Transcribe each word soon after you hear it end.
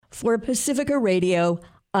For Pacifica Radio,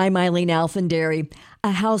 I'm Eileen Alfandary.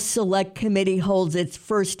 A House Select Committee holds its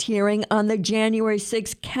first hearing on the January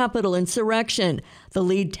 6th Capitol insurrection. The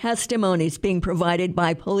lead testimony is being provided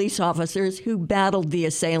by police officers who battled the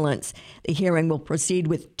assailants. The hearing will proceed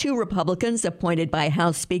with two Republicans appointed by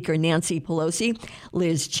House Speaker Nancy Pelosi,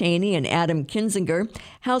 Liz Cheney and Adam Kinzinger.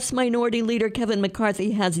 House Minority Leader Kevin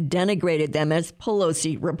McCarthy has denigrated them as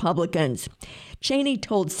Pelosi Republicans. Cheney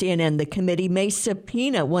told CNN the committee may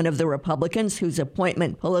subpoena one of the Republicans whose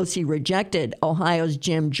appointment Pelosi rejected, Ohio's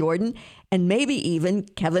Jim Jordan, and maybe even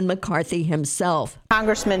Kevin McCarthy himself.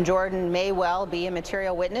 Congressman Jordan may well be a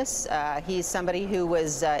material witness. He's somebody who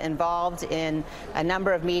was involved in a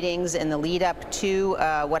number of meetings in the lead up to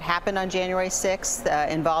what happened on January 6th,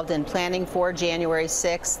 involved in planning for January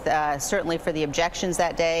 6th, certainly for the objections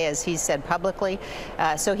that day, as he said publicly.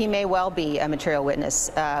 So he may well be a material witness.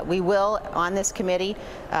 We will, on this committee,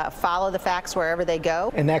 follow the facts wherever they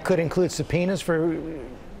go. And that could include subpoenas for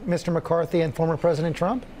Mr. McCarthy and former President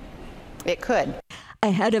Trump? It could.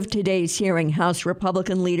 Ahead of today's hearing, House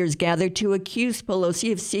Republican leaders gathered to accuse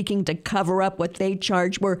Pelosi of seeking to cover up what they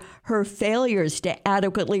charge were her failures to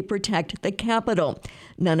adequately protect the Capitol.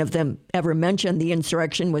 None of them ever mentioned the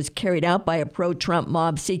insurrection was carried out by a pro-Trump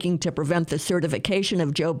mob seeking to prevent the certification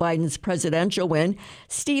of Joe Biden's presidential win.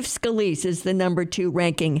 Steve Scalise is the number 2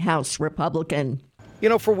 ranking House Republican. You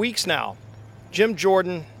know, for weeks now, Jim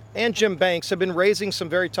Jordan and Jim Banks have been raising some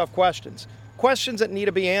very tough questions that need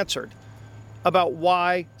to be answered about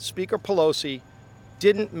why Speaker Pelosi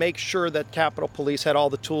didn't make sure that Capitol Police had all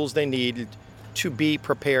the tools they needed to be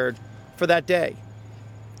prepared for that day.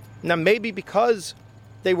 Now, maybe because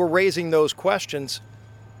they were raising those questions,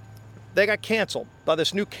 they got canceled by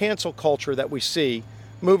this new cancel culture that we see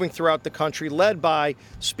moving throughout the country, led by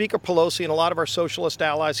Speaker Pelosi and a lot of our socialist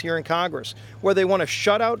allies here in Congress, where they want to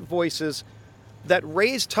shut out voices that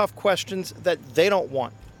raise tough questions that they don't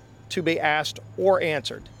want to be asked or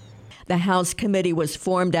answered. The House committee was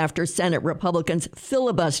formed after Senate Republicans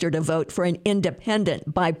filibustered a vote for an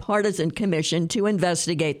independent, bipartisan commission to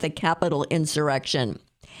investigate the Capitol insurrection.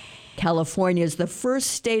 California is the first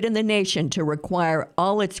state in the nation to require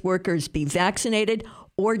all its workers be vaccinated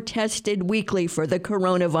or tested weekly for the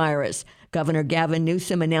coronavirus. Governor Gavin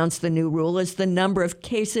Newsom announced the new rule as the number of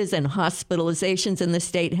cases and hospitalizations in the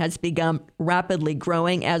state has begun rapidly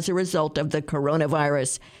growing as a result of the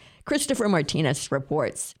coronavirus. Christopher Martinez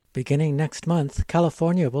reports. Beginning next month,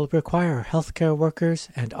 California will require healthcare workers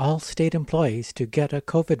and all state employees to get a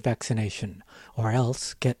COVID vaccination, or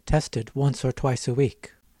else get tested once or twice a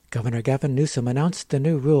week. Governor Gavin Newsom announced the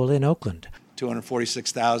new rule in Oakland.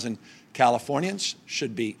 246,000 Californians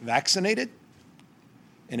should be vaccinated.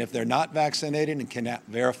 And if they're not vaccinated and cannot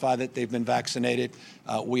verify that they've been vaccinated,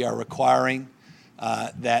 we are requiring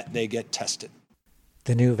that they get tested.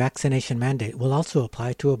 The new vaccination mandate will also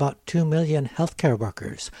apply to about 2 million healthcare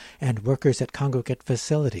workers and workers at congregate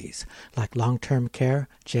facilities like long-term care,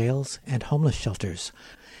 jails, and homeless shelters.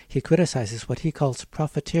 He criticizes what he calls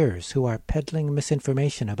profiteers who are peddling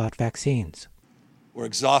misinformation about vaccines. We're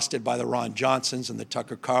exhausted by the Ron Johnsons and the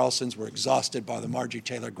Tucker Carlsons. We're exhausted by the Marjorie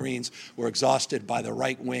Taylor Greens. We're exhausted by the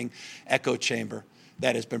right-wing echo chamber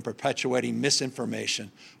that has been perpetuating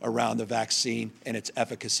misinformation around the vaccine and its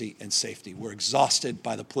efficacy and safety. We're exhausted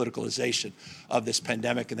by the politicalization of this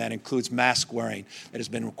pandemic, and that includes mask wearing that has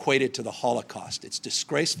been equated to the Holocaust. It's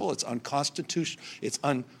disgraceful, it's unconstitutional, it's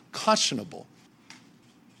unconscionable,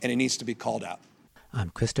 and it needs to be called out. I'm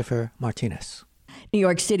Christopher Martinez. New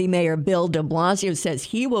York City Mayor Bill de Blasio says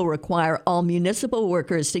he will require all municipal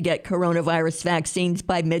workers to get coronavirus vaccines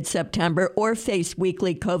by mid-September or face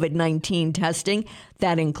weekly COVID-19 testing.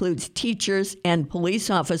 That includes teachers and police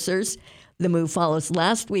officers. The move follows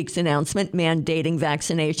last week's announcement mandating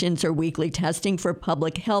vaccinations or weekly testing for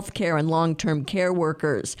public health care and long-term care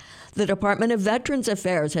workers. The Department of Veterans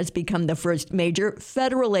Affairs has become the first major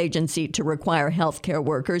federal agency to require health care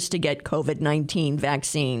workers to get COVID-19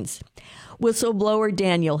 vaccines. Whistleblower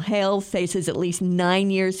Daniel Hale faces at least 9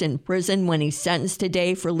 years in prison when he's sentenced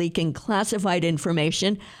today for leaking classified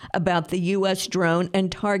information about the U.S. drone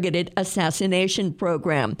and targeted assassination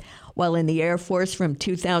program. While in the Air Force from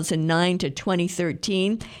 2009 to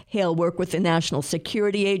 2013, Hale worked with the National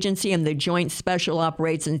Security Agency and the Joint Special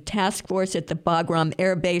Operations Task Force at the Bagram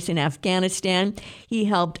Air Base in Afghanistan. He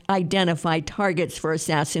helped identify targets for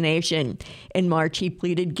assassination. In March, he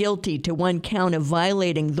pleaded guilty to one count of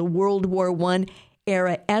violating the World War I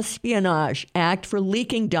era Espionage Act for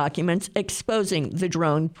leaking documents exposing the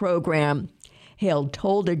drone program. Hale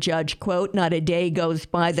told a judge, quote, "Not a day goes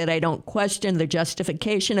by that I don't question the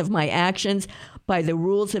justification of my actions. By the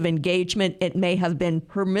rules of engagement, it may have been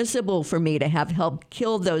permissible for me to have helped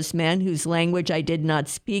kill those men whose language I did not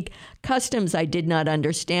speak, customs I did not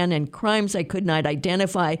understand, and crimes I could not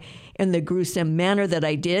identify in the gruesome manner that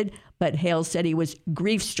I did." But Hale said he was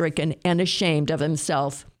grief-stricken and ashamed of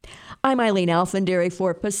himself. I'm Eileen Alfandary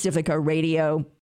for Pacifica Radio.